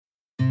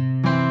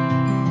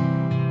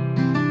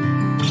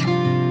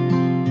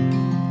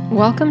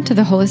Welcome to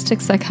the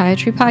Holistic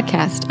Psychiatry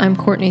Podcast. I'm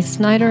Courtney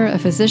Snyder, a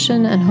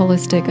physician and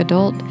holistic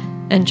adult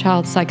and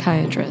child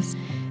psychiatrist.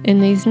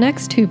 In these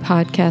next two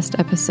podcast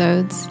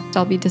episodes,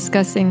 I'll be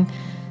discussing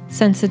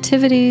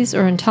sensitivities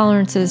or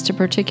intolerances to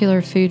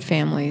particular food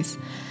families.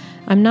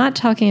 I'm not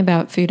talking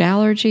about food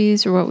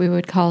allergies or what we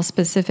would call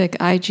specific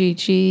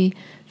IgG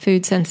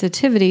food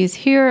sensitivities.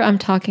 Here I'm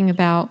talking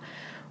about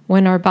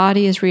when our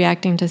body is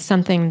reacting to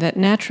something that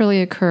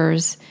naturally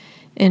occurs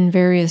in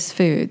various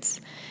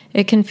foods.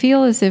 It can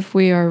feel as if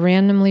we are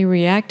randomly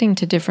reacting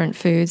to different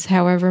foods.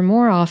 However,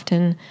 more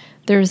often,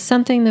 there is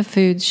something the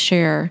foods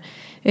share.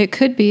 It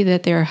could be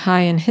that they're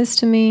high in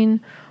histamine,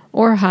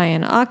 or high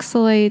in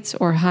oxalates,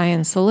 or high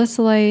in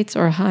salicylates,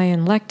 or high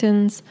in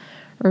lectins,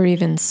 or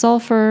even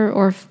sulfur,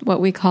 or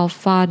what we call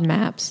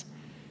FODMAPs.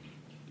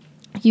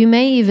 You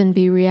may even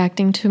be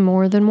reacting to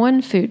more than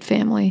one food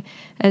family,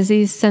 as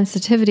these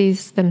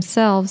sensitivities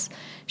themselves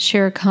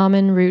share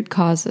common root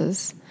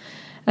causes.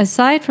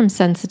 Aside from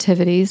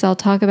sensitivities, I'll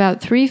talk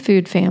about three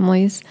food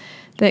families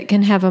that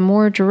can have a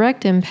more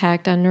direct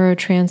impact on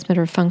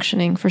neurotransmitter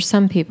functioning for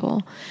some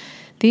people.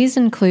 These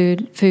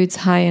include foods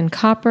high in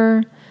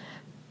copper,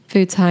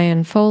 foods high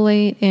in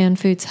folate, and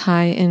foods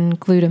high in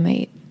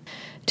glutamate.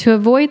 To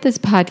avoid this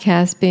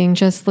podcast being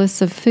just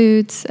lists of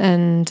foods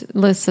and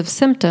lists of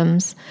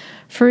symptoms,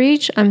 for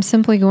each I'm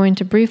simply going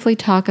to briefly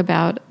talk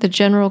about the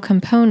general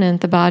component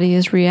the body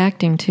is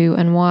reacting to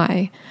and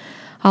why.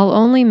 I'll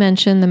only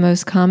mention the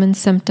most common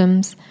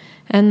symptoms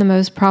and the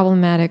most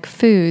problematic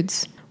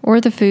foods, or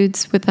the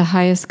foods with the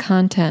highest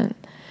content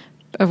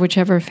of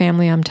whichever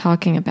family I'm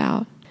talking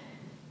about.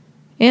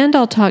 And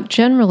I'll talk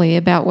generally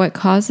about what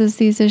causes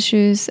these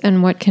issues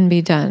and what can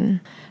be done.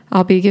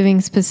 I'll be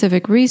giving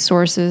specific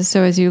resources,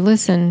 so as you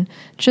listen,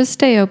 just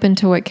stay open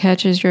to what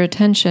catches your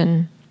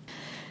attention.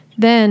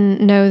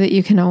 Then know that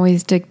you can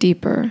always dig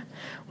deeper.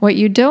 What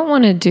you don't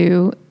want to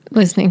do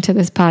listening to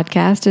this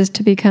podcast is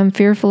to become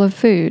fearful of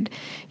food.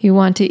 You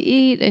want to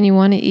eat, and you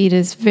want to eat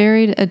as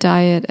varied a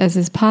diet as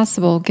is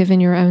possible given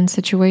your own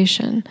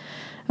situation.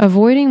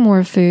 Avoiding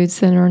more foods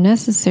than are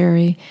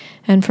necessary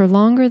and for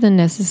longer than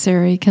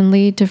necessary can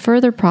lead to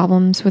further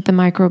problems with the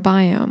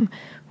microbiome,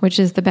 which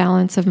is the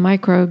balance of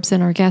microbes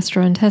in our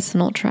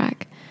gastrointestinal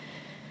tract.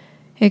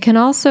 It can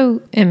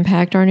also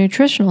impact our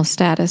nutritional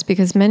status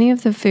because many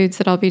of the foods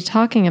that I'll be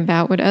talking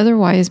about would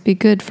otherwise be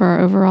good for our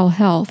overall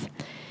health.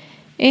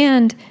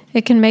 And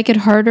it can make it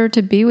harder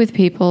to be with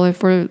people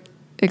if we're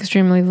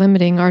extremely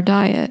limiting our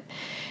diet.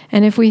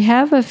 And if we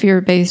have a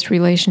fear-based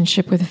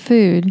relationship with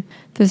food,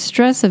 the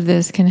stress of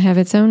this can have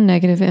its own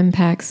negative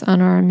impacts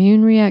on our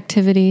immune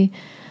reactivity,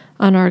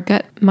 on our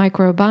gut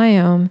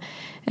microbiome,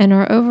 and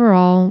our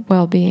overall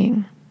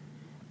well-being.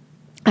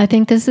 I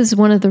think this is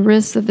one of the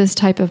risks of this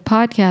type of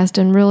podcast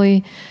and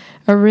really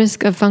a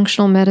risk of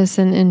functional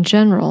medicine in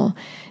general.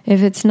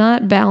 If it's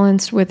not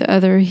balanced with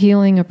other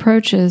healing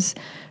approaches,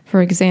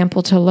 for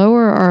example, to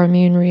lower our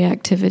immune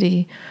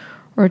reactivity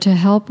or to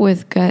help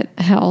with gut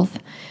health,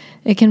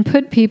 it can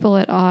put people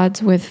at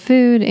odds with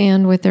food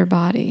and with their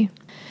body.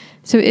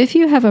 So if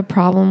you have a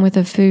problem with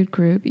a food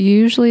group,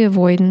 usually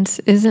avoidance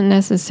isn't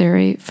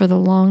necessary for the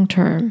long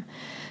term.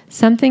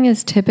 Something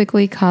is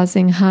typically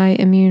causing high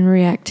immune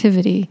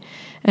reactivity,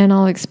 and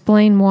I'll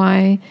explain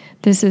why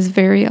this is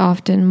very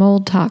often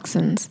mold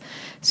toxins.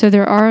 So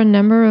there are a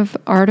number of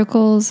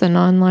articles and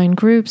online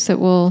groups that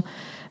will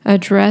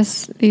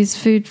address these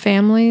food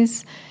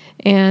families,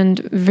 and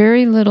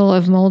very little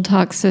of mold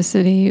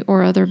toxicity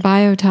or other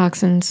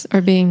biotoxins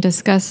are being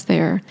discussed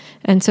there.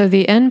 And so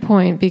the end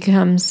point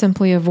becomes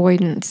simply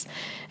avoidance.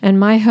 And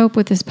my hope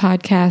with this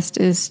podcast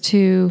is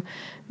to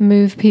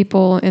move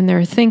people in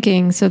their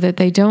thinking so that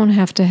they don't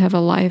have to have a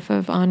life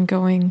of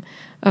ongoing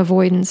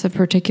avoidance of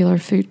particular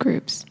food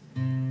groups.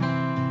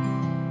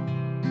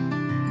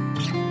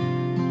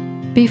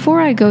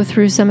 Before I go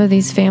through some of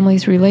these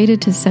families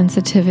related to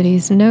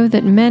sensitivities, know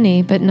that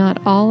many, but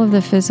not all of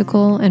the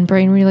physical and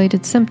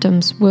brain-related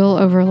symptoms will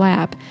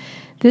overlap.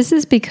 This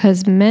is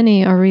because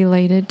many are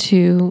related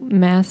to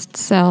mast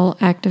cell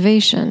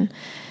activation.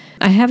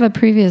 I have a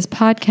previous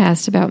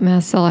podcast about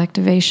mast cell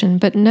activation,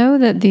 but know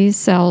that these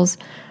cells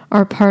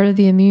are part of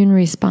the immune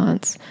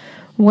response.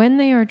 When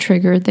they are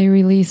triggered, they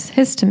release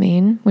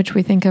histamine, which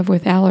we think of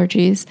with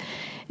allergies,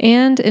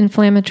 and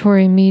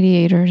inflammatory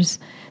mediators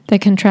that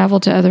can travel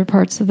to other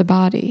parts of the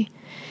body.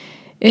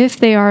 If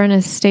they are in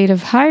a state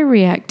of high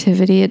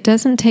reactivity, it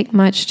doesn't take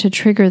much to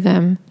trigger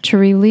them to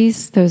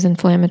release those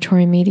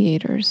inflammatory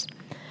mediators.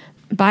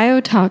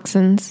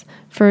 Biotoxins,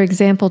 for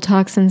example,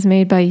 toxins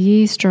made by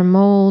yeast or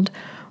mold,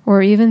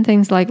 or even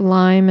things like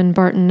Lyme and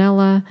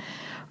Bartonella,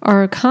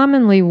 are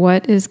commonly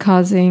what is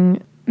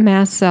causing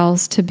mast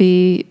cells to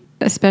be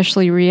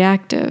especially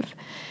reactive.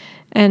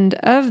 And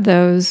of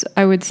those,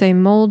 I would say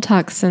mold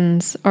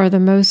toxins are the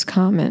most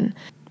common.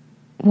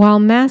 While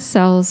mast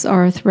cells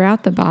are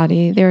throughout the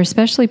body, they're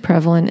especially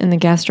prevalent in the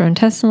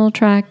gastrointestinal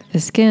tract, the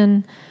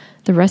skin,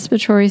 the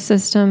respiratory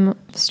system,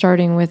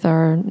 starting with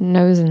our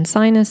nose and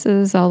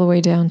sinuses all the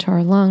way down to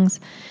our lungs,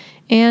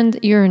 and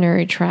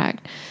urinary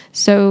tract.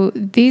 So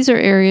these are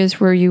areas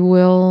where you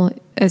will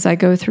as I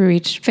go through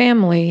each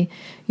family,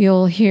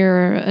 you'll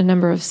hear a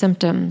number of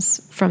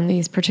symptoms from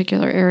these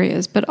particular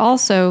areas, but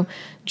also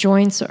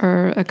joints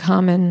are a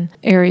common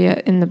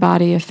area in the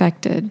body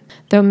affected.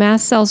 Though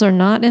mast cells are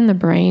not in the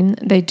brain,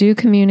 they do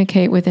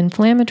communicate with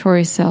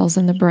inflammatory cells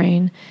in the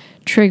brain,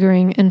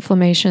 triggering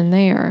inflammation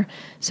there.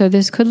 So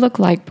this could look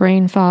like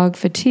brain fog,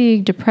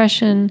 fatigue,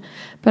 depression,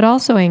 but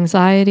also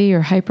anxiety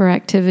or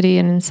hyperactivity,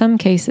 and in some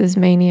cases,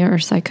 mania or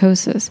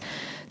psychosis.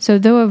 So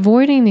though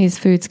avoiding these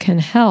foods can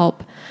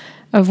help,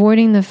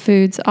 avoiding the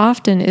foods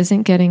often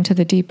isn't getting to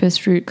the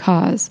deepest root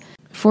cause.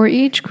 For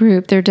each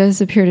group, there does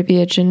appear to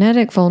be a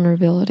genetic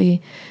vulnerability,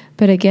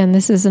 but again,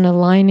 this is an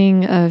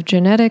aligning of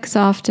genetics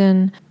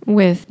often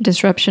with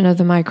disruption of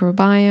the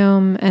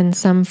microbiome and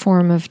some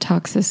form of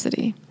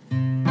toxicity.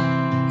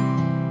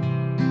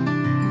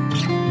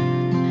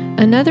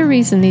 Another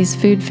reason these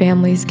food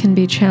families can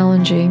be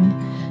challenging,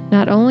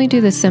 not only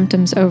do the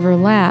symptoms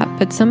overlap,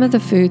 but some of the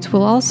foods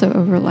will also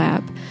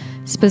overlap.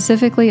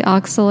 Specifically,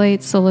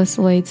 oxalates,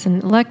 salicylates,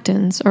 and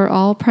lectins are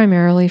all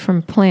primarily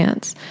from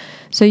plants.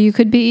 So you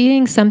could be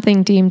eating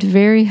something deemed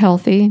very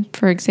healthy,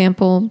 for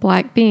example,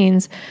 black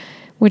beans,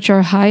 which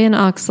are high in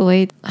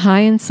oxalates, high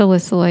in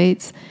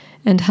salicylates,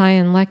 and high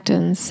in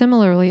lectins.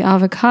 Similarly,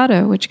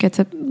 avocado, which gets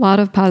a lot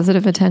of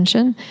positive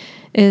attention,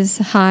 is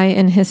high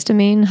in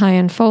histamine, high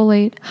in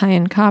folate, high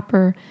in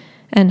copper,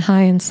 and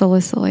high in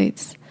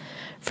salicylates.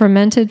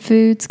 Fermented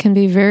foods can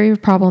be very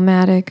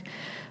problematic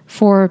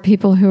for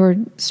people who are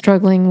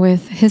struggling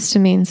with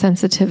histamine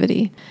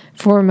sensitivity.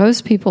 For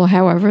most people,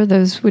 however,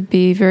 those would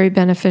be very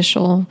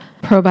beneficial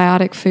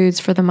probiotic foods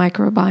for the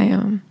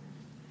microbiome.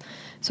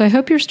 So I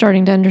hope you're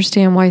starting to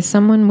understand why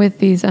someone with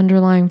these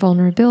underlying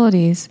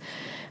vulnerabilities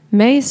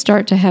may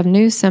start to have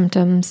new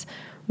symptoms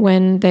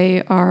when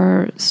they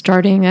are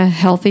starting a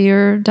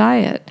healthier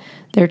diet.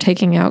 They're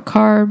taking out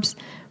carbs,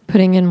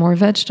 putting in more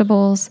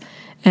vegetables,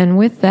 and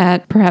with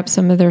that, perhaps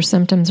some of their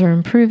symptoms are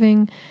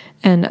improving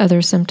and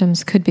other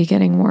symptoms could be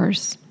getting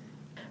worse.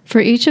 For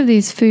each of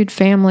these food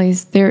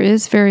families, there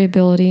is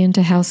variability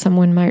into how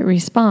someone might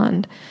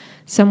respond.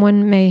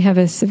 Someone may have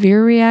a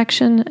severe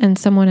reaction and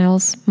someone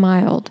else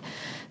mild.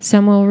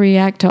 Some will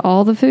react to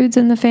all the foods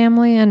in the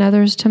family and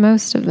others to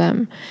most of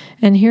them.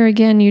 And here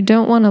again, you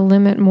don't want to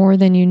limit more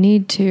than you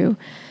need to.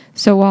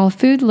 So while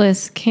food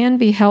lists can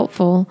be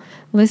helpful,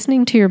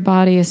 listening to your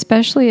body,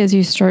 especially as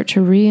you start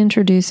to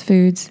reintroduce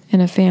foods in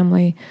a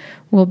family,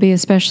 will be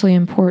especially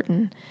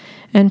important.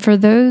 And for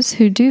those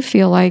who do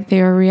feel like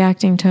they are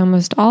reacting to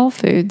almost all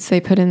foods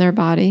they put in their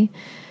body,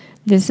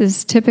 this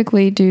is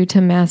typically due to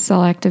mast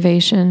cell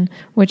activation,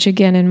 which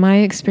again, in my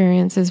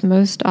experience, is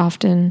most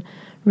often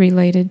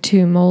related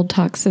to mold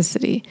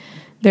toxicity.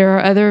 There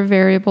are other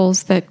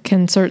variables that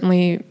can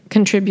certainly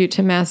contribute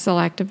to mast cell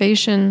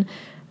activation,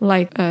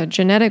 like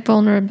genetic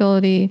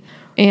vulnerability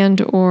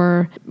and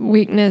or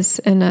weakness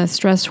in a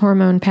stress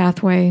hormone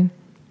pathway,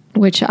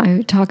 which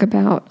I talk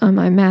about on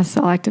my mast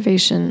cell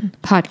activation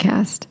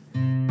podcast.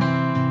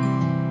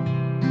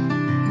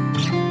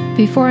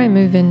 Before I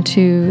move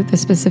into the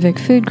specific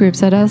food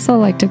groups, I'd also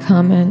like to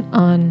comment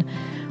on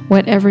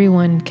what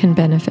everyone can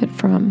benefit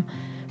from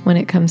when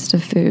it comes to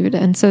food.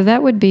 And so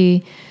that would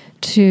be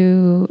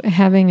to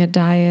having a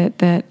diet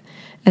that,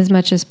 as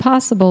much as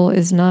possible,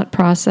 is not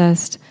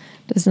processed,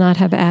 does not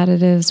have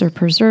additives or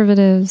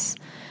preservatives.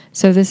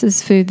 So this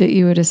is food that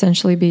you would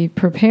essentially be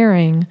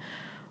preparing,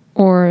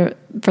 or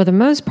for the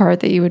most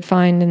part that you would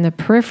find in the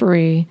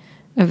periphery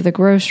of the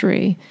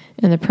grocery,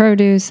 in the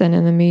produce and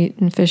in the meat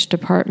and fish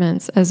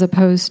departments, as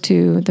opposed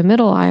to the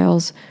middle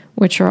aisles,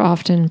 which are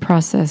often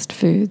processed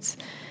foods.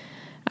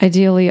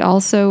 Ideally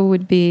also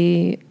would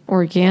be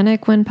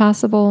organic when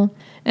possible,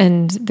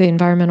 and the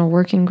Environmental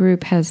Working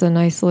Group has a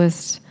nice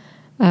list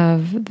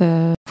of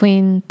the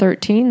Clean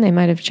 13, they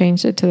might have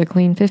changed it to the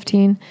Clean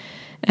 15,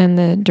 and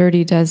the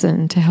Dirty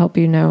Dozen to help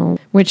you know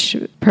which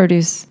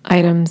produce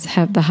items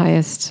have the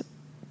highest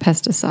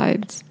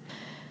pesticides.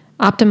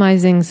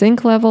 Optimizing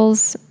zinc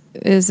levels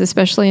is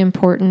especially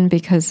important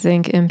because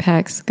zinc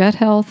impacts gut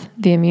health,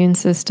 the immune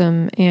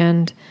system,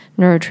 and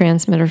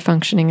neurotransmitter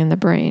functioning in the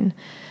brain.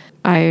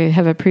 I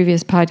have a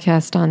previous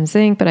podcast on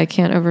zinc, but I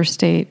can't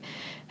overstate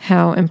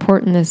how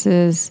important this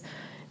is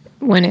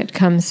when it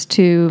comes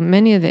to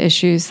many of the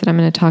issues that I'm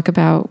going to talk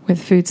about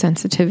with food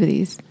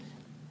sensitivities.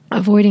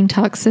 Avoiding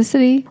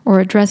toxicity or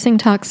addressing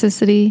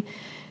toxicity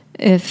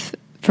if,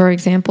 for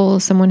example,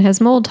 someone has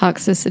mold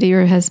toxicity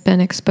or has been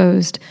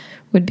exposed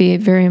would be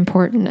very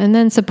important. And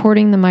then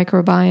supporting the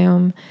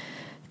microbiome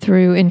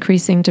through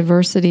increasing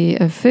diversity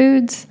of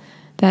foods.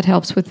 That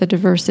helps with the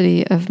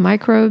diversity of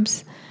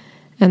microbes,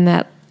 and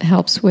that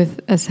helps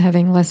with us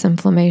having less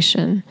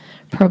inflammation.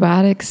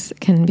 Probiotics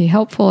can be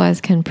helpful,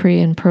 as can pre-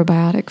 and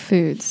probiotic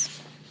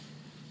foods.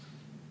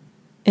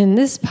 In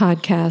this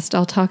podcast,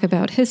 I'll talk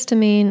about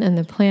histamine and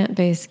the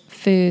plant-based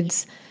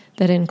foods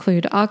that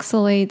include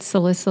oxalates,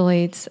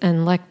 salicylates,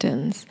 and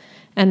lectins.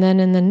 And then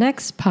in the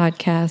next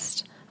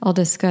podcast, I'll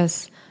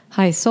discuss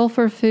high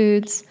sulfur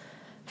foods,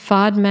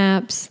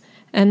 FODMAPs,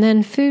 and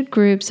then food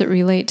groups that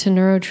relate to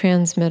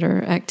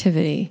neurotransmitter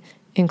activity,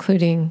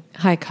 including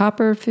high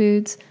copper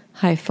foods,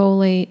 high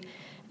folate,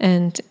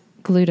 and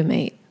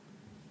glutamate.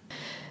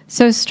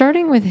 So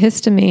starting with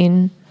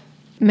histamine,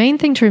 main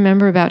thing to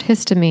remember about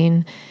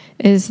histamine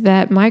is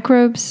that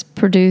microbes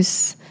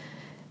produce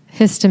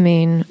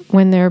histamine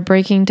when they're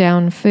breaking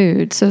down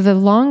food. So the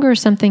longer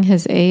something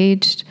has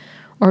aged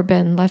or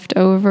been left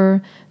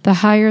over, the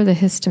higher the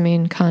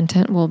histamine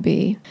content will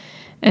be.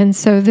 And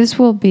so this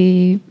will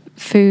be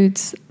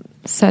foods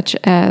such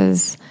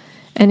as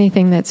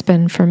anything that's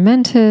been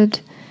fermented,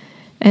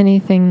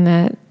 anything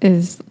that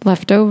is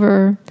left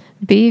over.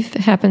 Beef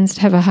happens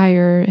to have a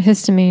higher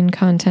histamine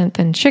content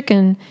than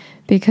chicken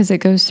because it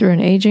goes through an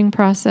aging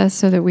process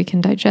so that we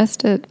can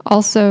digest it.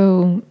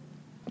 Also,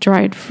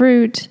 dried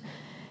fruit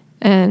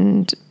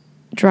and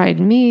dried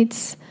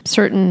meats.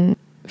 Certain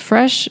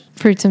fresh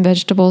fruits and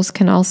vegetables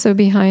can also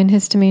be high in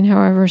histamine.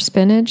 However,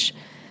 spinach,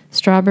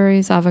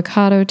 strawberries,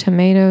 avocado,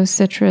 tomato,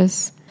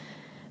 citrus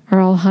are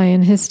all high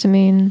in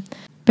histamine.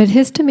 But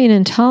histamine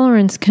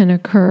intolerance can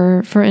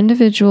occur for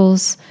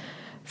individuals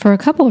for a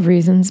couple of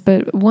reasons,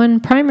 but one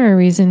primary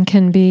reason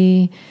can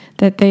be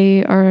that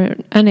they are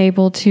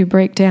unable to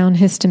break down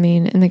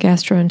histamine in the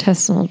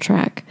gastrointestinal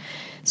tract.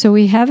 So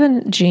we have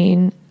a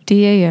gene,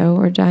 DAO,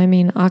 or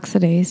diamine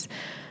oxidase,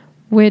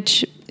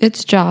 which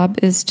its job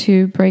is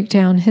to break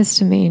down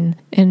histamine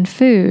in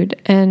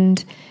food.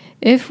 And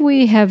if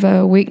we have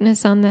a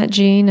weakness on that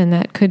gene, and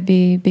that could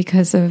be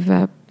because of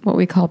what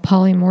we call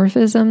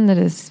polymorphism, that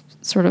is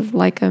sort of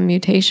like a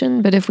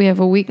mutation, but if we have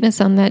a weakness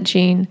on that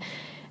gene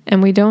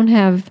and we don't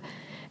have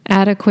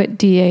adequate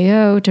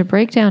DAO to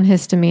break down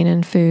histamine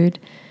in food,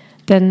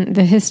 then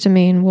the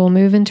histamine will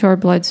move into our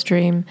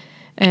bloodstream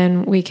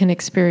and we can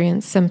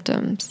experience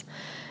symptoms.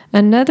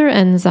 Another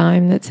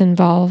enzyme that's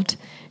involved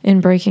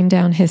in breaking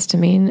down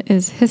histamine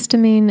is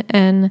histamine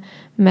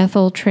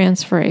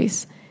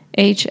N-methyltransferase,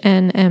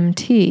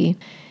 HNMT.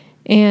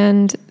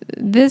 And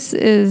this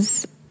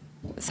is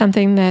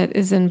something that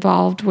is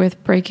involved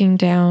with breaking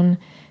down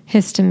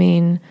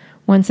histamine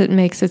once it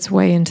makes its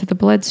way into the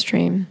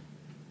bloodstream.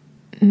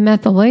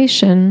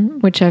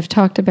 Methylation, which I've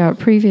talked about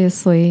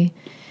previously,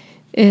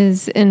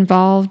 is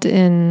involved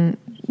in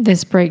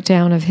this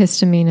breakdown of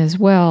histamine as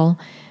well,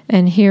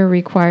 and here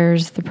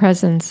requires the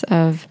presence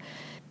of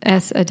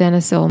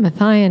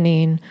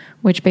S-adenosylmethionine,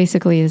 which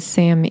basically is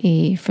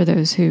SAMe for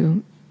those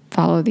who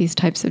follow these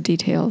types of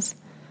details.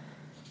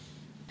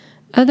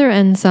 Other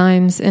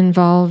enzymes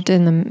involved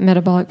in the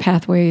metabolic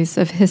pathways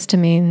of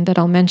histamine that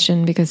I'll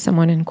mention because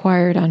someone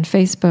inquired on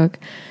Facebook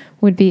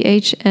would be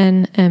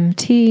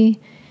HNMT,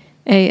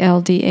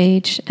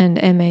 ALDH,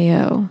 and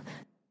MAO.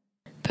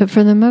 But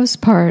for the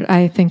most part,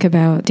 I think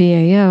about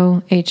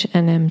DAO,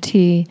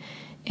 HNMT,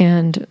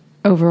 and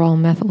overall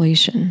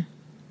methylation.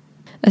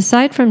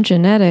 Aside from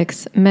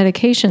genetics,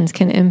 medications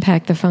can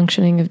impact the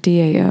functioning of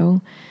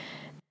DAO.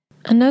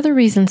 Another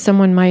reason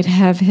someone might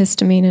have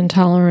histamine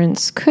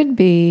intolerance could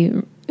be,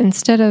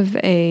 instead of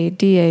a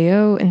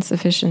DAO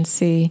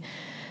insufficiency,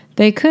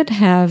 they could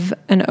have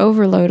an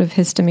overload of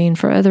histamine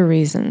for other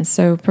reasons.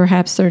 So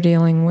perhaps they're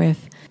dealing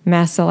with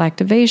mast cell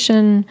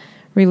activation,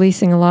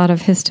 releasing a lot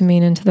of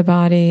histamine into the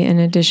body in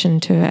addition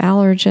to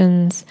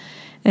allergens,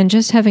 and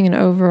just having an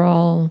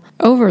overall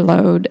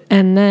overload.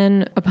 And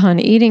then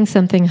upon eating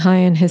something high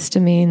in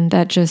histamine,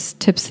 that just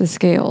tips the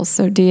scales.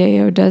 So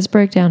DAO does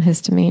break down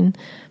histamine,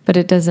 but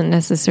it doesn't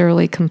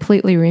necessarily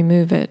completely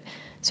remove it.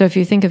 So if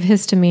you think of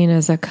histamine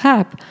as a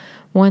cup,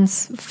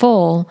 once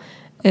full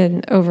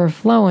and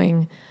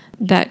overflowing,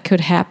 that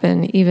could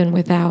happen even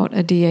without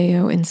a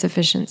DAO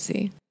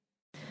insufficiency.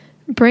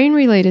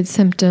 Brain-related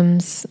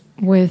symptoms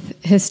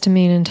with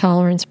histamine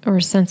intolerance or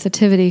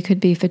sensitivity could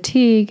be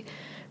fatigue,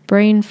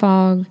 brain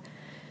fog,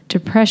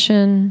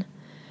 depression.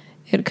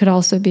 It could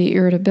also be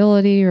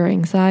irritability or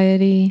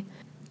anxiety.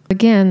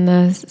 Again,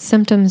 the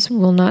symptoms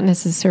will not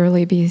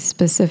necessarily be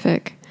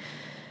specific.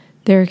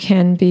 There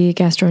can be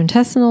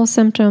gastrointestinal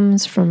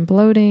symptoms from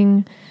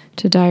bloating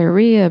to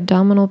diarrhea,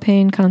 abdominal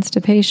pain,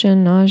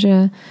 constipation,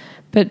 nausea,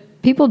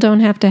 but people don't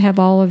have to have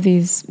all of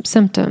these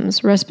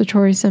symptoms.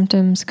 Respiratory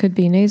symptoms could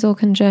be nasal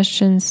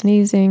congestion,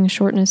 sneezing,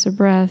 shortness of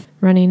breath,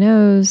 runny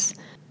nose.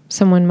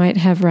 Someone might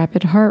have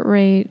rapid heart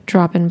rate,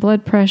 drop in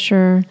blood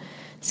pressure.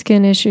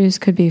 Skin issues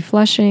could be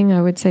flushing.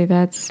 I would say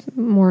that's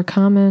more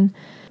common.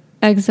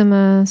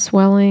 Eczema,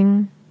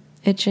 swelling,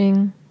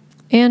 itching,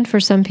 and for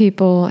some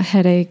people,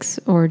 headaches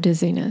or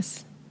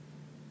dizziness.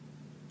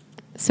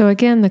 So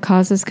again, the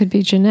causes could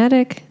be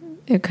genetic.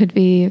 It could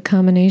be a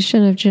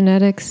combination of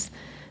genetics,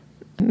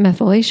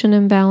 methylation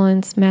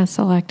imbalance, mast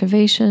cell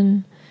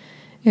activation.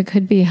 It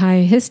could be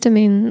high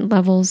histamine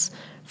levels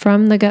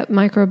from the gut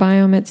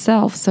microbiome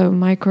itself. So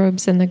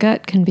microbes in the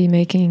gut can be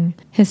making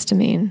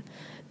histamine.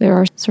 There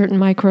are certain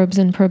microbes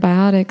in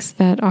probiotics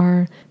that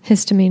are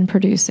histamine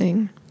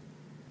producing.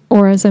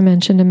 Or as I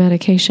mentioned, a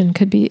medication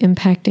could be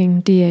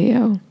impacting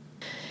DAO.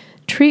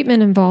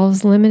 Treatment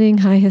involves limiting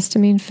high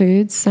histamine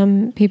foods.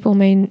 Some people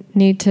may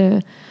need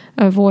to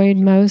avoid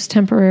most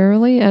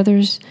temporarily.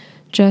 Others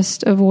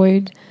just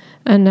avoid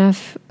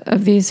enough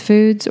of these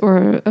foods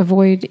or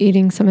avoid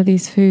eating some of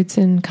these foods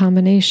in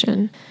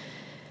combination.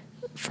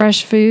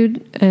 fresh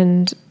food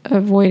and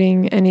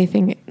avoiding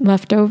anything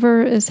left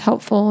over is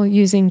helpful.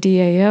 Using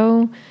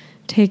DAO,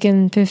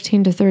 taken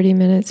 15 to 30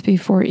 minutes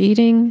before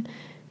eating,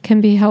 can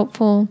be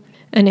helpful.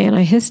 An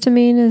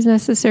antihistamine is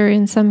necessary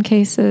in some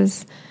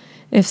cases.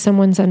 If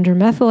someone's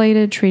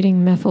undermethylated,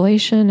 treating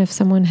methylation. If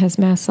someone has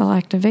mast cell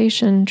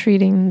activation,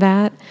 treating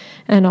that,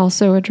 and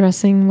also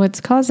addressing what's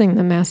causing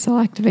the mast cell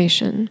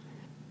activation.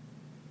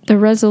 The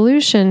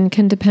resolution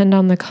can depend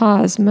on the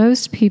cause.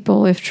 Most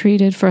people, if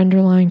treated for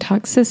underlying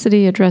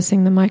toxicity,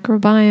 addressing the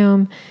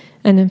microbiome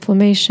and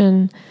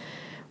inflammation,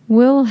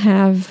 will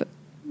have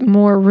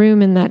more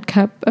room in that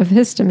cup of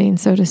histamine,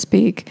 so to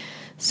speak,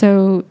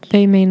 so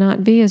they may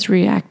not be as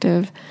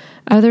reactive.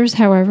 Others,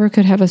 however,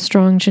 could have a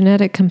strong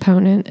genetic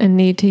component and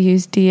need to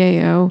use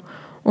DAO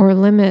or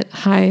limit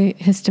high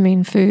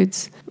histamine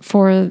foods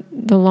for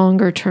the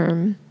longer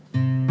term.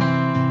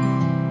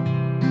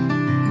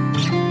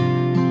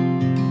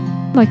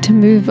 I'd like to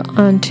move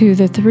on to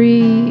the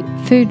 3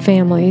 food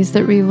families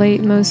that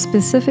relate most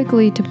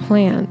specifically to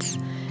plants.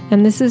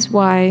 And this is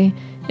why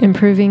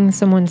improving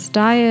someone's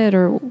diet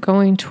or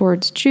going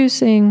towards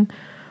juicing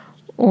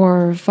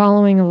or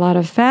following a lot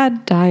of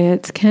fad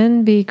diets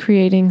can be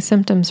creating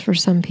symptoms for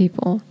some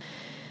people.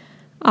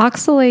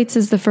 Oxalates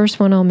is the first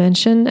one I'll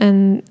mention,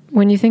 and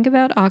when you think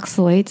about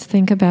oxalates,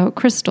 think about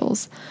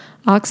crystals.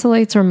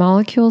 Oxalates are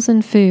molecules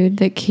in food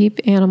that keep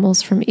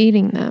animals from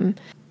eating them.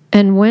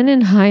 And when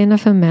in high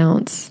enough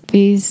amounts,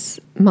 these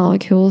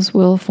molecules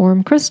will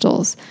form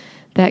crystals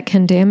that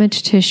can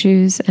damage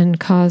tissues and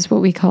cause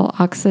what we call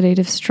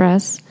oxidative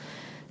stress.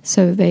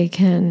 So they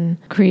can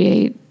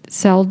create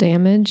cell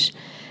damage,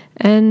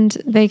 and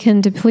they can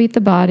deplete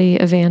the body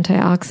of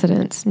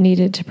antioxidants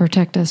needed to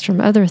protect us from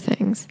other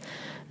things.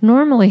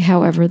 Normally,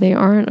 however, they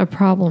aren't a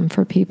problem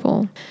for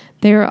people.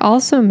 They are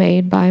also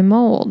made by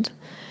mold.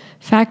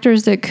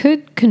 Factors that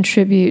could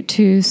contribute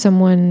to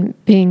someone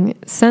being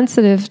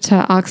sensitive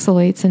to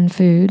oxalates in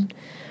food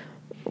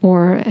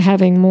or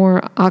having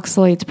more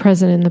oxalates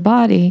present in the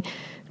body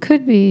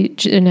could be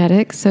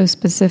genetic, so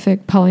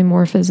specific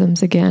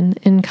polymorphisms again,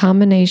 in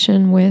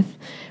combination with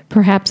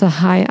perhaps a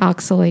high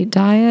oxalate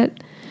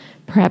diet.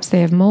 Perhaps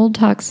they have mold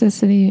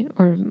toxicity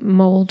or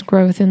mold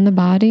growth in the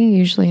body,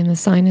 usually in the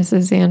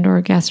sinuses and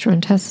or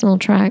gastrointestinal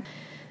tract.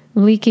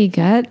 Leaky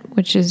gut,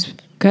 which is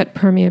gut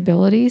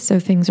permeability, so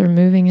things are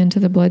moving into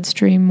the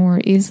bloodstream more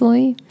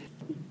easily.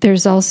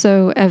 There's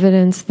also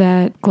evidence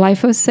that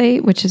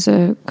glyphosate, which is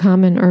a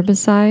common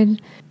herbicide,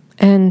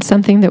 and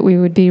something that we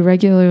would be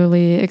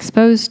regularly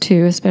exposed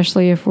to,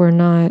 especially if we're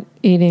not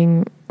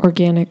eating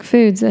organic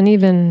foods. And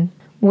even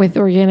with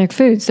organic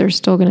foods, there's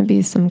still going to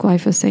be some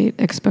glyphosate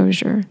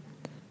exposure.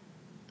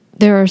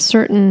 There are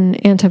certain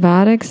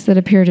antibiotics that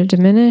appear to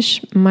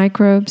diminish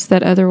microbes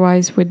that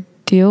otherwise would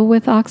deal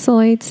with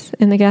oxalates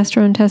in the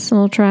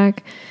gastrointestinal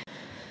tract.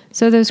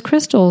 So those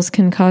crystals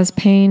can cause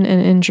pain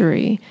and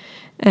injury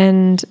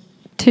and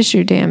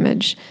tissue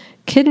damage.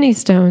 Kidney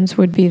stones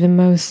would be the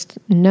most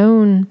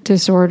known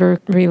disorder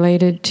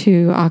related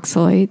to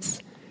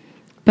oxalates,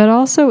 but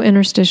also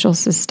interstitial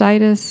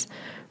cystitis,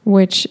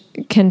 which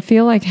can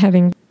feel like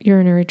having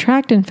urinary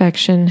tract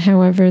infection.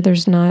 However,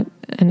 there's not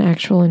an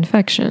actual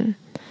infection.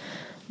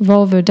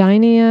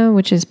 Vulvodynia,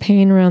 which is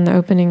pain around the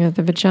opening of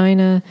the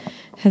vagina,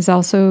 has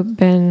also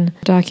been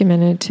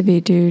documented to be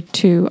due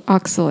to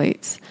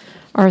oxalates.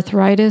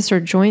 Arthritis or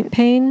joint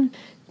pain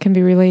can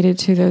be related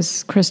to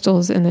those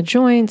crystals in the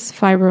joints.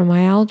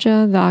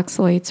 Fibromyalgia, the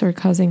oxalates are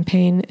causing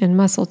pain in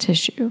muscle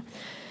tissue.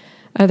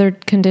 Other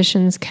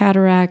conditions,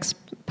 cataracts,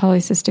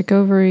 polycystic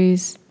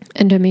ovaries,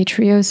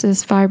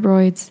 endometriosis,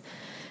 fibroids,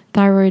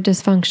 thyroid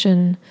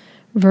dysfunction,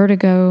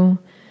 vertigo,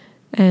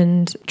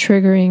 and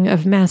triggering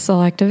of mast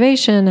cell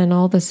activation and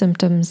all the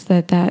symptoms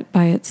that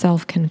by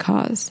itself can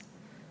cause.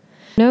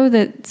 Know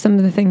that some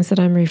of the things that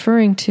I'm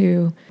referring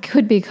to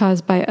could be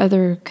caused by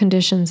other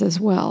conditions as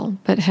well,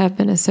 but have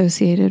been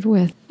associated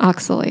with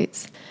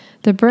oxalates.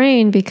 The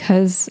brain,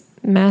 because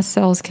mast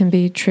cells can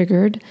be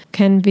triggered,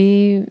 can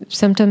be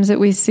symptoms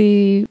that we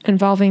see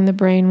involving the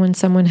brain when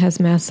someone has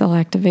mast cell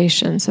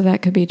activation. So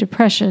that could be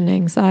depression,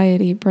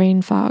 anxiety,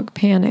 brain fog,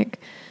 panic,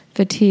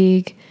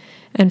 fatigue,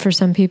 and for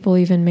some people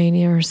even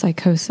mania or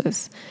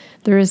psychosis.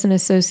 There is an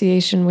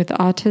association with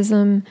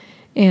autism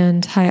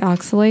and high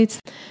oxalates.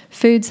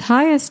 Foods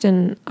highest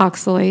in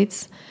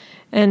oxalates,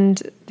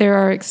 and there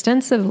are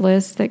extensive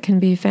lists that can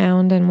be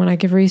found, and when I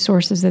give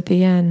resources at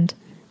the end,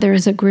 there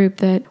is a group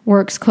that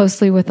works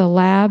closely with a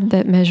lab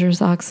that measures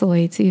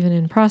oxalates even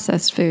in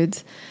processed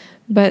foods.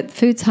 But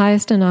foods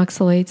highest in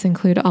oxalates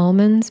include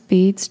almonds,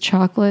 beets,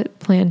 chocolate,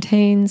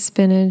 plantains,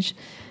 spinach,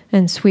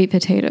 and sweet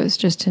potatoes,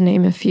 just to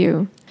name a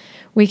few.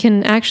 We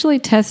can actually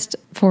test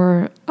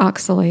for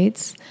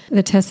oxalates.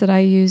 The test that I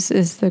use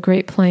is the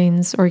Great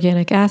Plains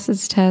Organic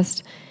Acids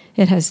test.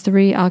 It has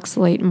 3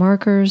 oxalate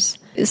markers.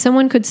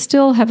 Someone could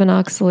still have an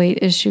oxalate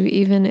issue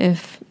even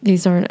if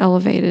these aren't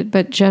elevated,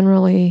 but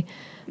generally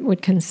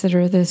would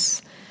consider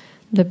this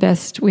the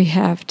best we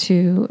have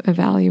to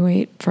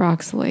evaluate for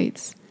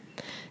oxalates.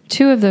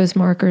 two of those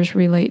markers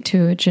relate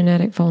to a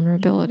genetic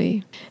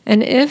vulnerability.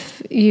 And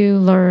if you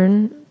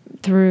learn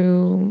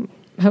through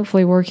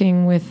hopefully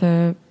working with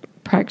a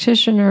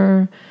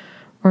practitioner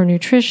or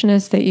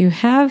nutritionist that you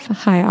have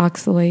high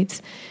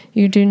oxalates,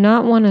 you do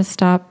not want to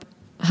stop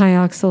high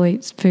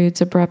oxalate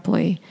foods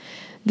abruptly.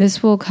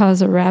 This will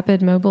cause a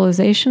rapid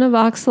mobilization of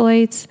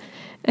oxalates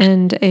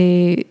and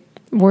a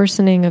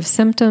worsening of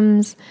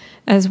symptoms,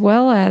 as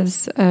well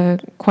as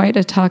quite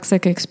a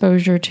toxic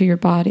exposure to your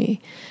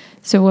body.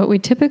 So what we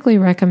typically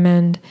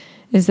recommend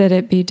is that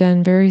it be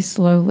done very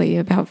slowly,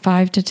 about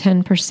 5 to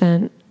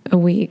 10% a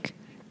week.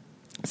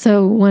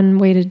 So one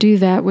way to do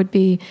that would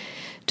be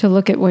to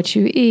look at what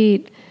you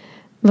eat,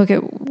 look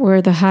at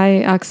where the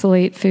high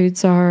oxalate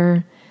foods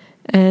are,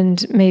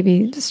 and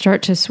maybe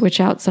start to switch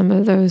out some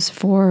of those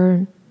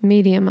for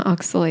medium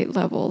oxalate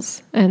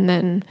levels, and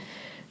then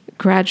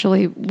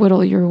gradually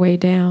whittle your way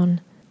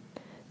down.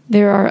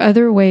 There are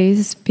other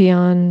ways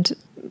beyond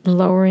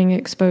lowering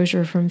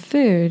exposure from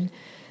food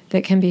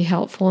that can be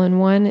helpful, and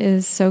one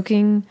is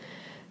soaking,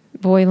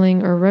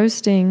 boiling, or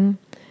roasting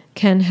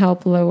can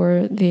help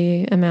lower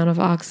the amount of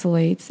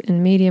oxalates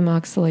in medium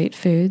oxalate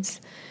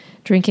foods.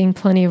 Drinking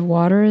plenty of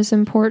water is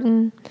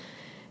important.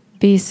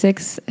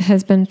 B6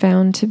 has been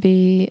found to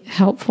be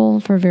helpful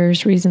for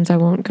various reasons I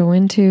won't go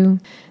into.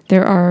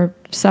 There are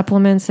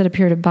supplements that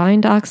appear to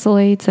bind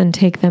oxalates and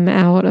take them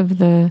out of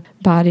the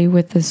body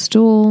with the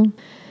stool.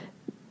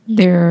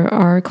 There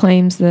are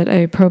claims that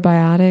a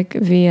probiotic,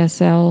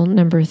 VSL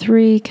number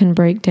 3, can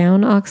break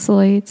down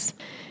oxalates.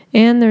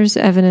 And there's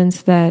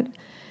evidence that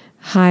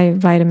high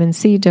vitamin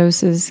C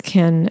doses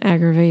can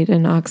aggravate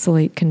an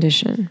oxalate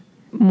condition.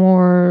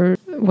 More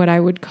what I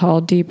would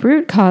call deep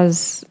root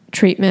cause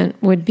treatment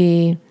would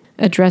be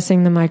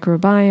addressing the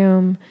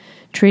microbiome,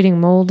 treating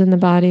mold in the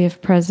body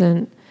if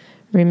present,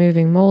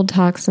 removing mold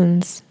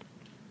toxins,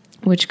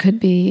 which could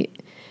be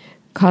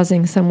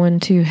causing someone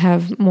to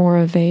have more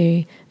of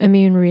a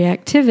immune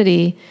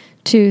reactivity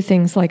to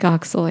things like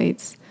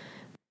oxalates.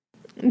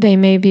 They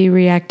may be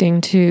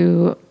reacting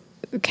to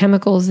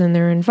chemicals in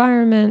their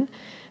environment.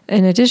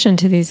 In addition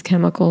to these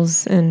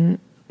chemicals and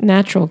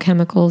natural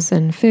chemicals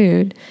in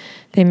food,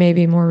 they may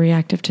be more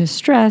reactive to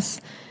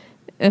stress,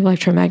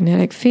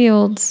 electromagnetic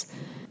fields,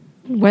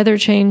 weather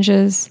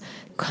changes.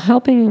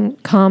 Helping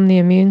calm the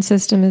immune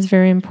system is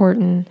very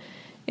important,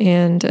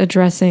 and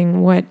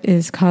addressing what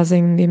is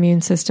causing the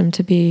immune system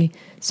to be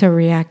so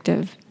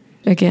reactive.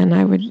 Again,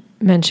 I would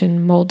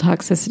mention mold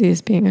toxicity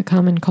as being a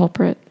common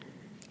culprit.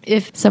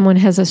 If someone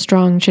has a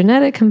strong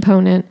genetic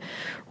component,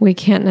 we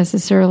can't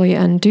necessarily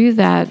undo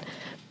that,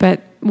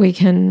 but we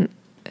can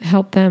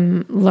help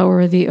them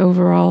lower the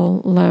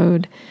overall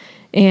load.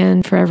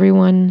 And for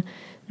everyone,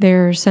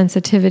 their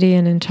sensitivity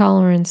and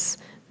intolerance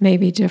may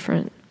be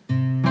different.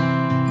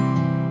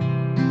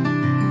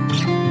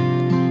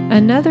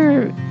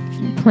 Another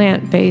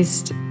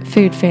plant-based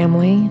food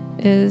family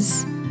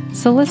is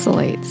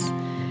salicylates.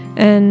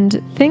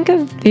 And think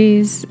of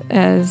these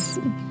as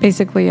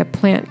basically a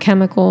plant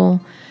chemical.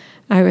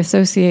 I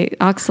associate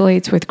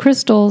oxalates with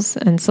crystals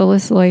and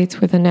salicylates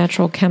with a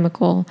natural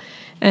chemical.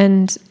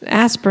 And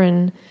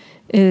aspirin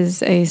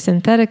is a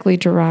synthetically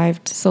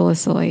derived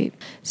salicylate.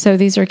 So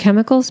these are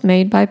chemicals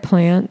made by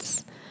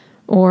plants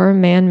or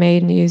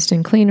man-made and used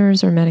in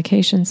cleaners or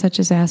medications such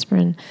as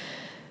aspirin.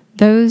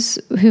 Those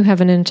who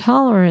have an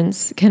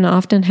intolerance can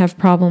often have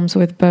problems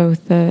with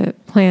both the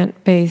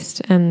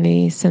plant-based and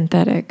the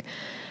synthetic.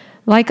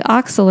 Like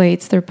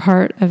oxalates, they're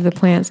part of the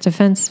plant's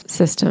defense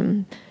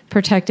system,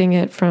 protecting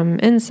it from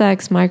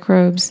insects,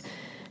 microbes,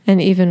 and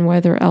even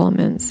weather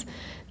elements.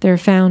 They're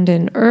found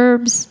in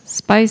herbs,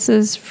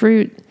 spices,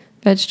 fruit,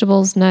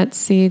 vegetables, nuts,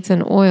 seeds,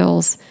 and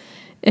oils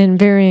in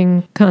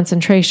varying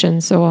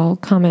concentrations, so I'll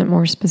comment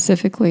more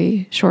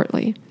specifically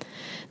shortly.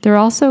 They're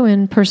also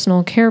in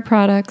personal care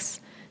products,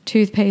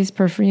 toothpaste,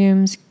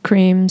 perfumes,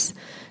 creams,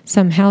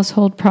 some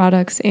household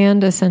products,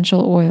 and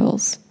essential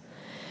oils.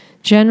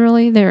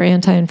 Generally, they're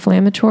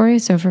anti-inflammatory,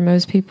 so for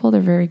most people,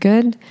 they're very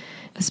good.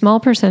 A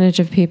small percentage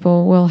of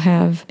people will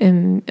have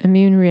immune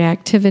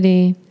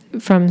reactivity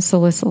from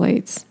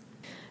salicylates.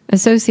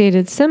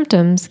 Associated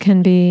symptoms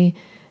can be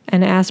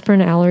an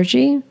aspirin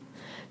allergy,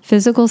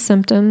 physical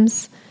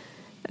symptoms,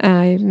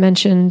 I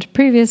mentioned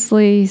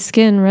previously,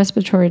 skin,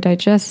 respiratory,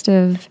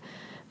 digestive,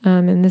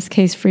 in this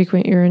case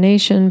frequent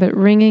urination, but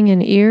ringing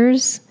in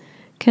ears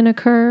can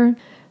occur,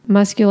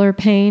 muscular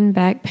pain,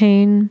 back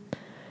pain,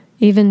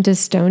 even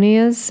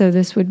dystonias, so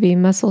this would be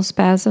muscle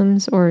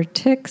spasms or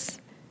tics.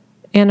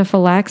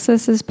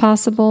 Anaphylaxis is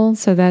possible,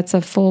 so that's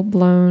a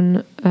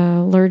full-blown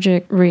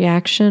allergic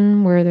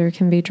reaction where there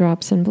can be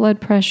drops in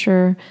blood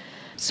pressure,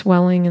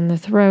 swelling in the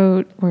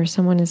throat, where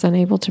someone is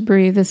unable to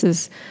breathe. This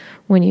is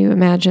when you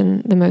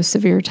imagine the most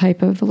severe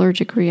type of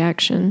allergic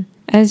reaction.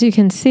 As you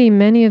can see,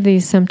 many of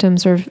these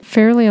symptoms are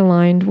fairly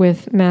aligned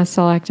with mast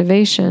cell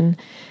activation,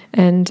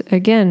 and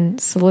again,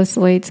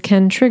 salicylates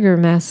can trigger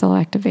mast cell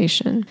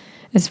activation.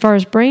 As far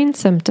as brain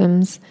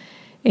symptoms,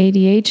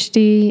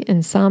 ADHD,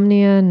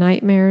 insomnia,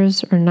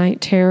 nightmares or night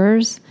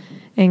terrors,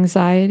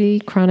 anxiety,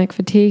 chronic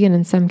fatigue, and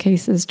in some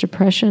cases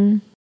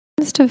depression,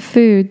 comes to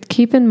food,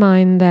 keep in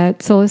mind that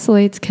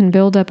salicylates can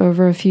build up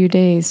over a few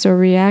days, so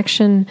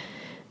reaction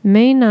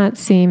may not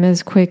seem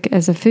as quick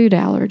as a food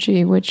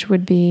allergy, which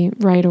would be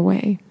right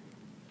away.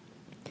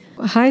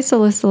 High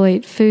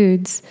salicylate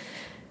foods,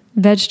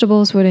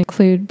 vegetables would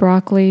include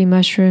broccoli,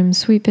 mushrooms,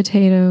 sweet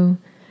potato,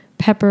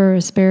 pepper,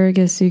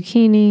 asparagus,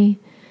 zucchini.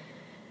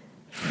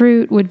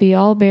 Fruit would be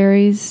all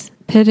berries,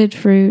 pitted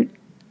fruit,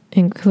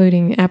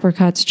 including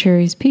apricots,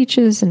 cherries,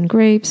 peaches, and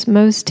grapes,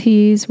 most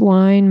teas,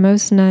 wine,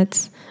 most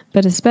nuts,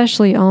 but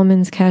especially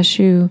almonds,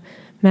 cashew,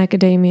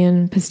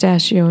 macadamia,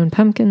 pistachio, and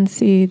pumpkin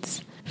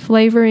seeds.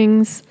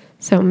 Flavorings,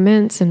 so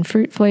mints and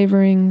fruit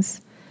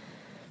flavorings,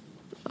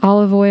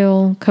 olive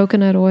oil,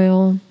 coconut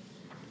oil,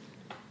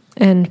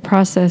 and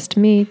processed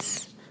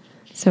meats,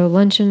 so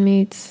luncheon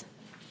meats,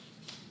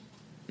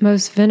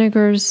 most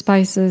vinegars,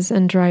 spices,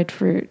 and dried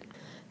fruit.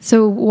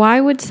 So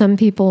why would some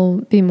people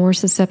be more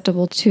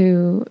susceptible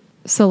to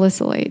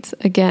salicylates?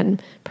 Again,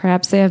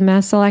 perhaps they have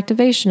mast cell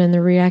activation and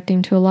they're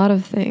reacting to a lot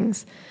of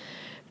things.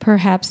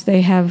 Perhaps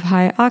they have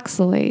high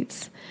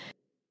oxalates.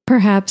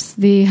 Perhaps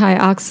the high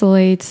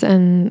oxalates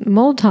and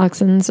mold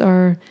toxins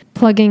are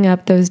plugging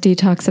up those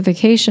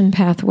detoxification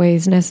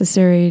pathways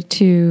necessary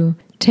to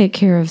take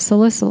care of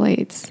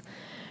salicylates.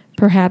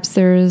 Perhaps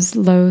there is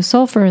low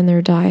sulfur in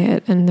their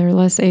diet and they're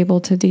less able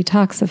to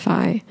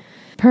detoxify.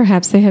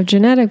 Perhaps they have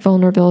genetic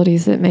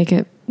vulnerabilities that make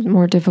it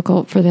more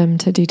difficult for them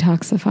to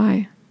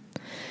detoxify.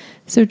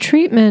 So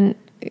treatment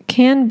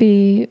can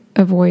be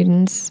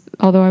avoidance,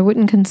 although I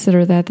wouldn't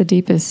consider that the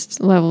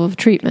deepest level of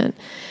treatment.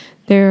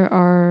 There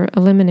are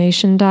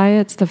elimination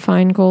diets. The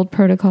Fine Gold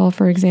protocol,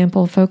 for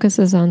example,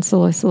 focuses on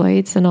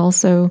salicylates and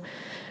also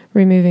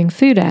removing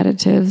food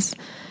additives.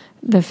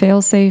 The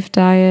Fail-Safe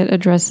diet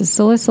addresses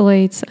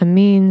salicylates,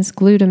 amines,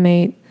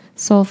 glutamate,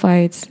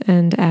 sulfites,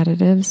 and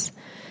additives.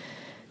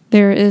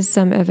 There is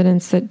some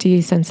evidence that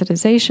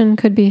desensitization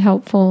could be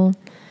helpful.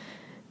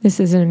 This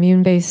is an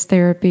immune-based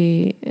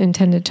therapy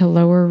intended to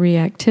lower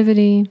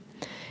reactivity.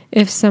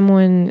 If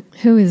someone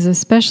who is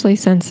especially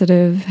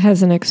sensitive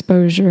has an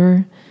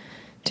exposure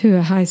to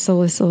a high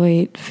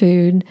salicylate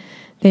food,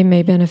 they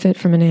may benefit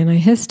from an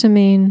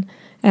antihistamine,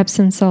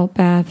 Epsom salt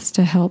baths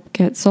to help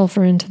get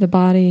sulfur into the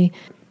body.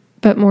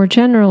 But more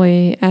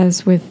generally,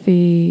 as with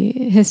the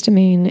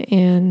histamine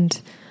and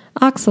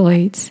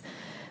oxalates,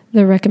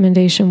 the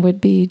recommendation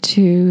would be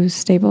to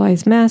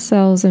stabilize mast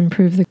cells,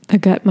 improve the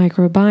gut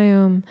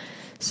microbiome,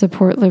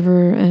 support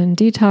liver and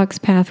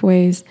detox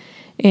pathways,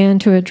 and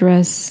to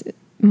address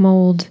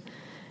mold,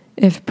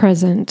 if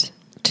present,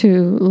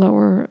 to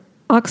lower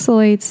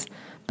oxalates,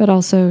 but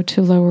also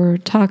to lower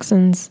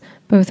toxins,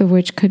 both of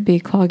which could be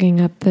clogging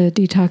up the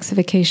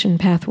detoxification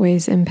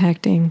pathways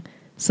impacting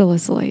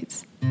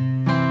salicylates.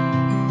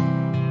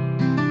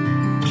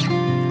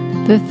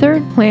 The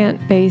third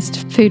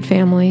plant-based food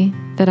family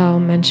that I'll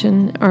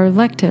mention are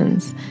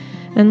lectins.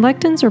 And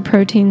lectins are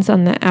proteins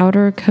on the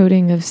outer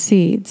coating of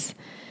seeds.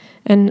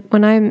 And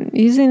when I'm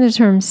using the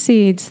term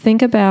seeds,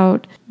 think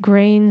about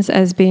grains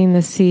as being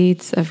the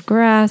seeds of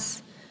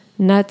grass,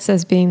 nuts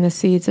as being the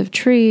seeds of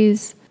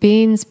trees,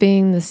 beans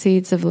being the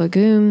seeds of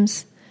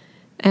legumes,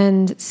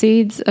 and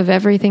seeds of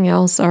everything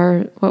else are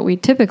what we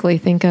typically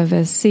think of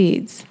as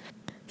seeds.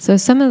 So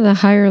some of the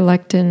higher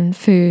lectin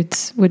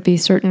foods would be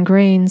certain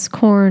grains,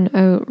 corn,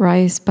 oat,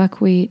 rice,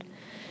 buckwheat,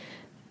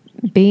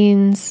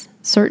 beans,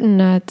 certain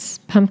nuts,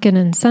 pumpkin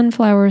and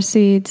sunflower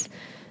seeds,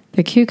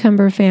 the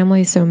cucumber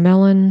family, so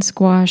melon,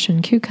 squash,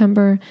 and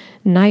cucumber,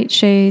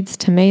 nightshades,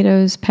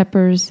 tomatoes,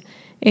 peppers,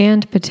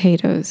 and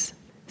potatoes.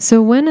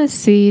 So when a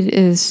seed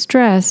is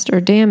stressed or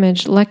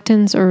damaged,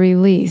 lectins are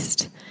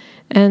released.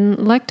 And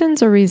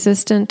lectins are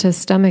resistant to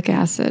stomach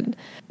acid.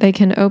 They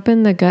can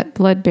open the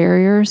gut-blood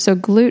barrier, so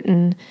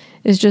gluten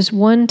is just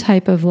one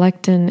type of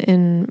lectin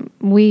in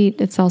wheat.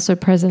 It's also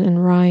present in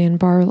rye and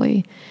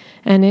barley.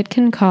 And it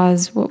can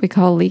cause what we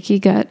call leaky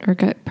gut or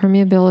gut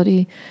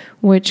permeability,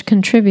 which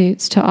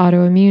contributes to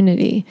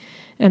autoimmunity.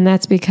 And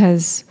that's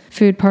because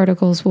food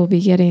particles will be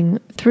getting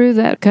through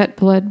that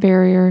gut-blood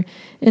barrier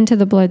into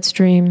the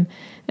bloodstream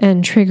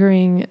and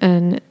triggering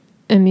an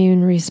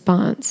immune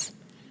response.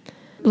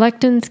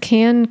 Lectins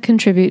can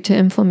contribute to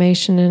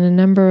inflammation in a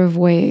number of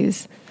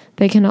ways.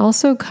 They can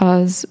also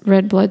cause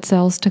red blood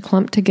cells to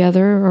clump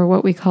together, or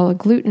what we call a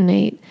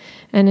glutenate,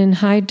 and in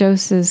high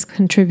doses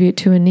contribute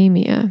to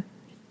anemia.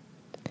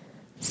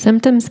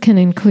 Symptoms can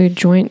include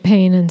joint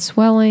pain and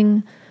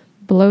swelling,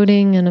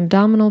 bloating and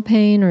abdominal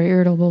pain or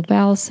irritable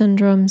bowel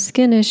syndrome,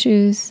 skin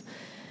issues,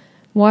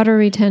 water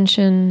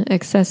retention,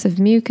 excessive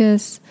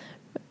mucus.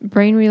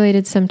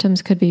 Brain-related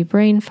symptoms could be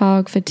brain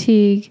fog,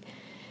 fatigue,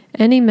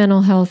 any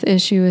mental health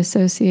issue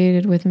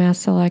associated with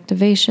mast cell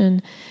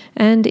activation,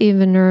 and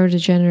even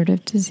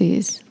neurodegenerative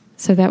disease.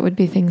 So that would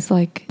be things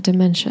like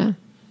dementia.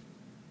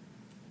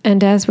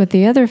 And as with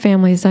the other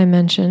families I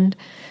mentioned,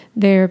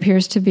 there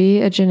appears to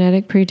be a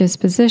genetic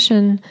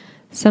predisposition,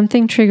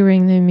 something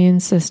triggering the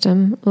immune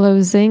system.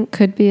 Low zinc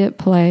could be at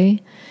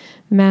play.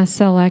 Mast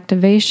cell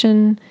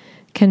activation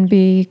can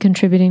be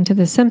contributing to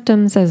the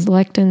symptoms, as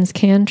lectins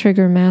can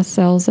trigger mast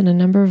cells in a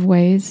number of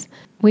ways.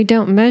 We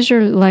don't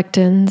measure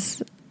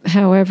lectins.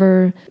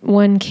 However,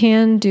 one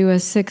can do a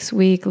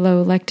 6-week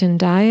low lectin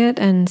diet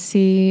and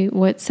see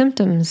what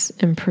symptoms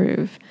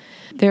improve.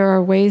 There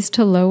are ways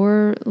to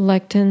lower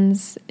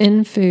lectins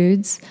in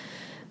foods.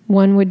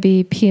 One would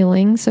be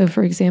peeling. So,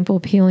 for example,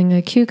 peeling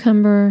a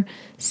cucumber,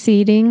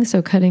 seeding,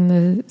 so cutting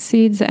the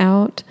seeds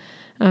out,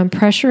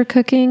 pressure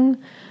cooking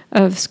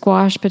of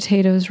squash,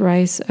 potatoes,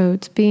 rice,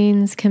 oats,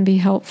 beans can be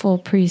helpful.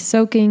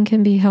 Pre-soaking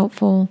can be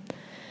helpful.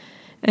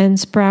 And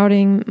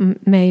sprouting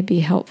may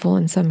be helpful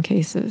in some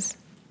cases.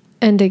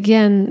 And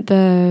again,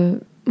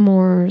 the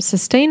more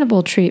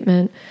sustainable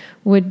treatment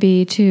would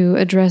be to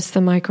address the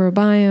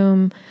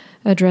microbiome,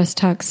 address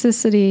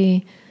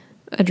toxicity,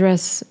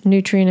 address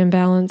nutrient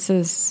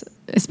imbalances,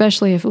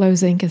 especially if low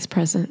zinc is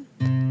present.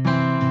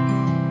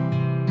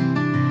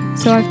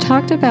 So I've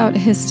talked about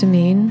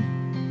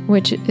histamine,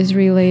 which is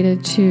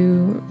related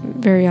to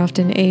very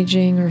often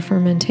aging or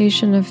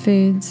fermentation of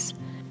foods.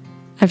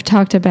 I've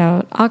talked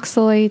about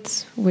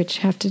oxalates, which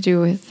have to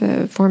do with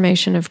the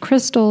formation of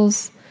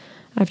crystals.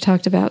 I've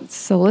talked about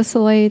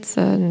salicylates,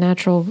 a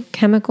natural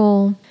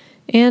chemical,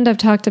 and I've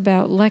talked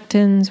about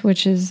lectins,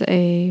 which is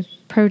a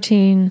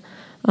protein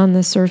on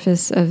the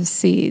surface of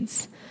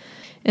seeds.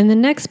 In the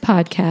next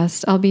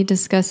podcast, I'll be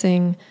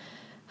discussing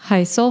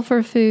high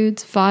sulfur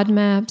foods,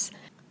 FODMAPs,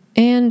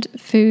 and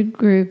food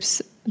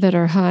groups that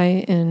are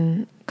high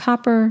in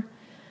copper,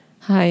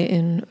 high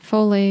in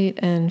folate,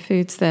 and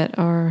foods that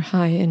are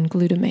high in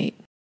glutamate.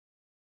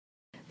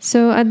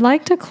 So I'd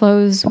like to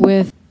close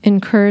with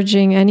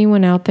encouraging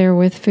anyone out there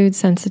with food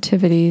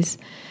sensitivities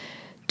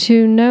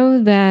to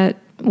know that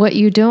what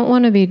you don't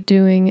want to be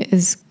doing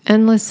is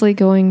endlessly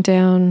going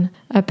down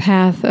a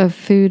path of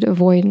food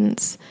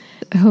avoidance,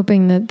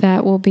 hoping that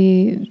that will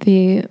be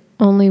the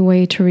only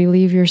way to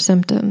relieve your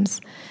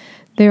symptoms.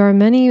 There are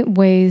many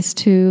ways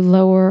to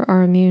lower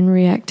our immune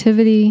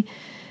reactivity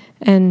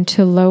and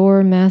to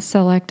lower mast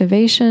cell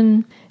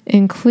activation,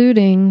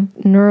 including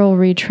neural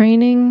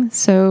retraining,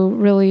 so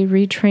really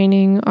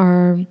retraining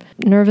our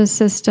nervous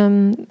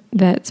system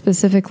that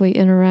specifically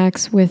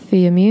interacts with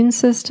the immune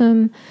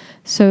system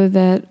so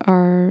that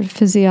our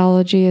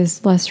physiology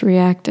is less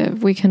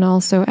reactive. We can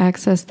also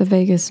access the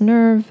vagus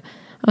nerve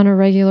on a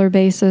regular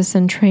basis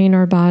and train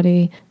our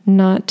body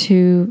not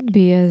to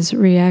be as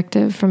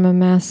reactive from a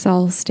mast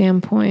cell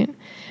standpoint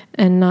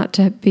and not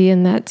to be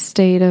in that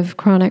state of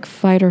chronic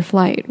fight or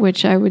flight,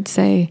 which I would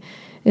say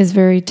is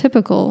very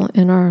typical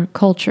in our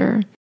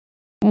culture.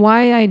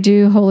 Why I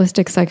do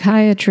holistic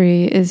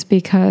psychiatry is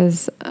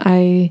because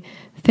I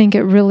think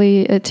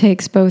it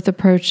takes both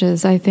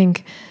approaches. I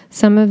think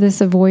some of this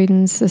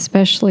avoidance,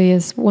 especially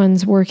as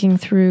one's working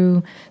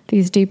through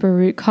these deeper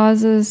root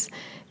causes,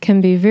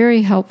 can be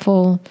very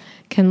helpful,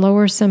 can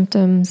lower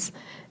symptoms,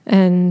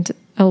 and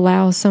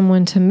allow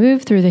someone to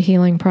move through the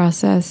healing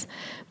process.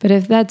 But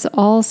if that's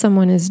all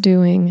someone is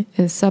doing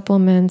is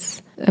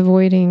supplements,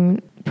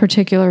 avoiding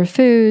particular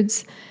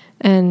foods,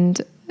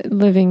 and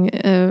living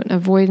an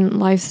avoidant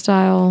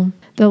lifestyle,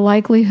 the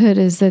likelihood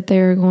is that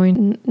they're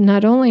going to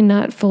not only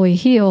not fully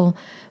heal,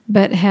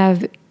 but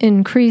have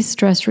increased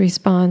stress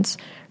response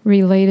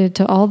related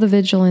to all the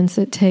vigilance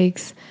it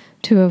takes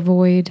to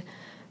avoid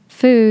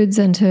foods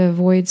and to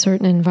avoid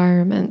certain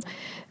environments.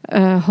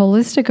 A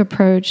holistic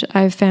approach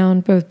I've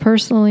found both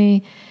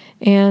personally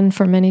and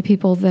for many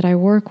people that I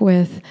work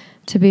with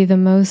to be the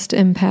most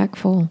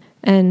impactful.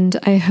 And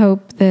I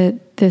hope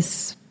that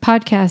this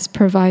podcast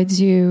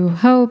provides you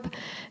hope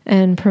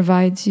and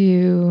provides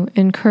you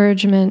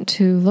encouragement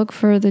to look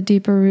for the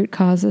deeper root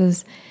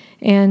causes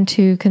and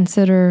to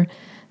consider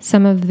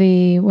some of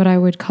the, what I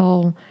would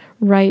call,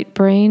 right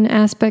brain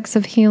aspects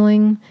of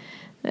healing,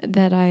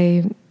 that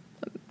I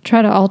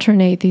try to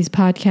alternate these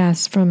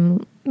podcasts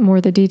from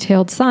more the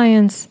detailed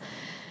science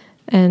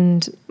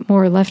and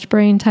more left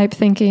brain type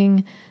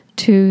thinking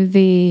to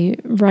the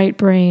right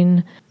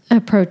brain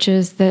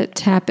approaches that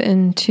tap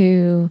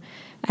into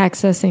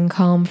accessing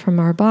calm from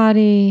our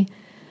body,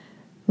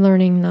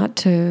 learning not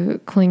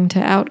to cling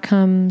to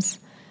outcomes,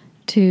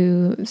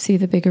 to see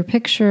the bigger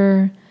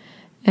picture,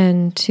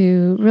 and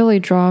to really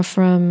draw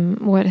from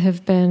what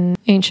have been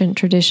ancient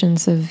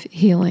traditions of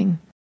healing.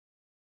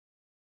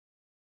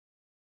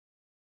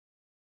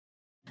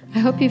 I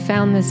hope you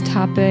found this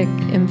topic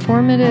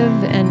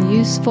informative and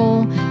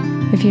useful.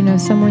 If you know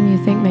someone you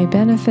think may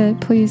benefit,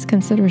 please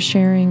consider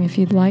sharing. If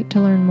you'd like to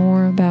learn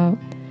more about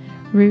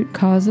root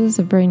causes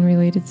of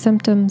brain-related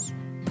symptoms,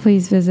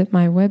 please visit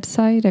my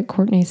website at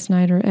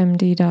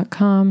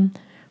CourtneySnyderMD.com,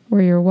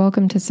 where you're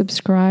welcome to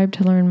subscribe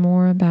to learn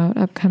more about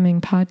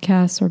upcoming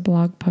podcasts or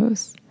blog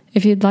posts.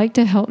 If you'd like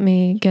to help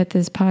me get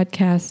this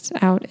podcast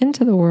out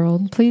into the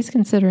world, please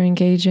consider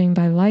engaging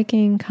by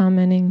liking,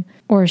 commenting,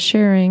 or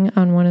sharing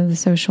on one of the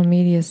social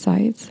media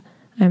sites.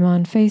 I'm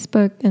on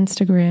Facebook,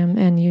 Instagram,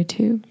 and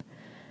YouTube.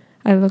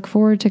 I look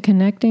forward to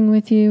connecting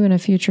with you in a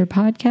future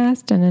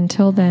podcast, and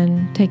until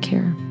then, take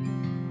care.